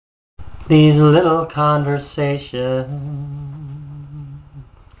These little conversations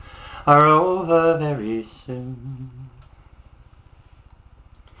are over very soon.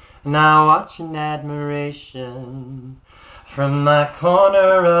 Now watch in admiration from my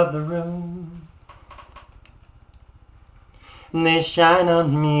corner of the room. And they shine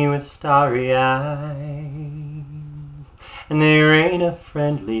on me with starry eyes, and they rain a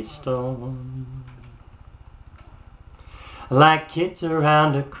friendly storm, like kids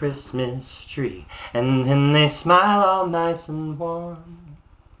around a Christmas tree, and then they smile all nice and warm.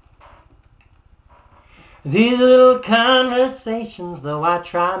 These little conversations, though I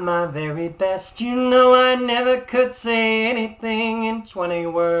try my very best, you know I never could say anything in 20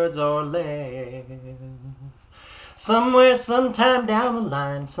 words or less. Somewhere, sometime down the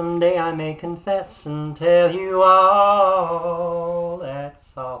line, someday I may confess and tell you all, that's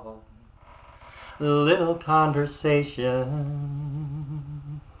all. Little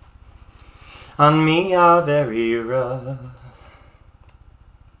conversations on me are very rough.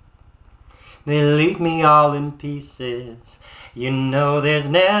 They leave me all in pieces. You know there's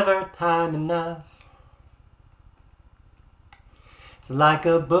never time enough. It's like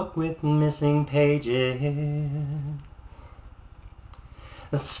a book with missing pages,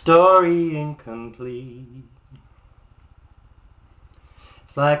 a story incomplete.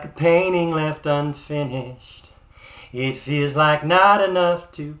 It's like a painting left unfinished. It feels like not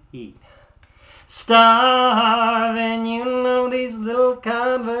enough to eat. Starving, you know these little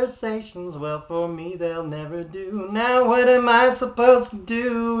conversations, well, for me they'll never do. Now what am I supposed to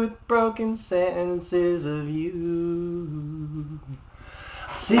do with broken sentences of you?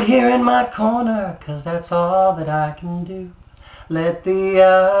 Sit here in my corner, 'cause that's all that I can do. Let the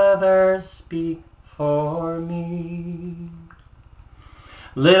others speak for me.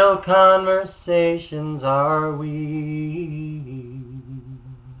 Little conversations are we.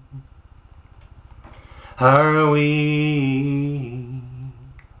 Are we?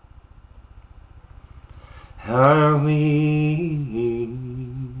 Are we?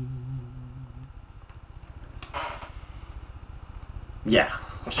 Yeah.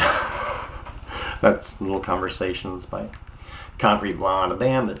 That's Little Conversations by Concrete Blond, a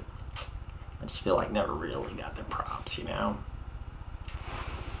band that I just feel like never really got their props, you know.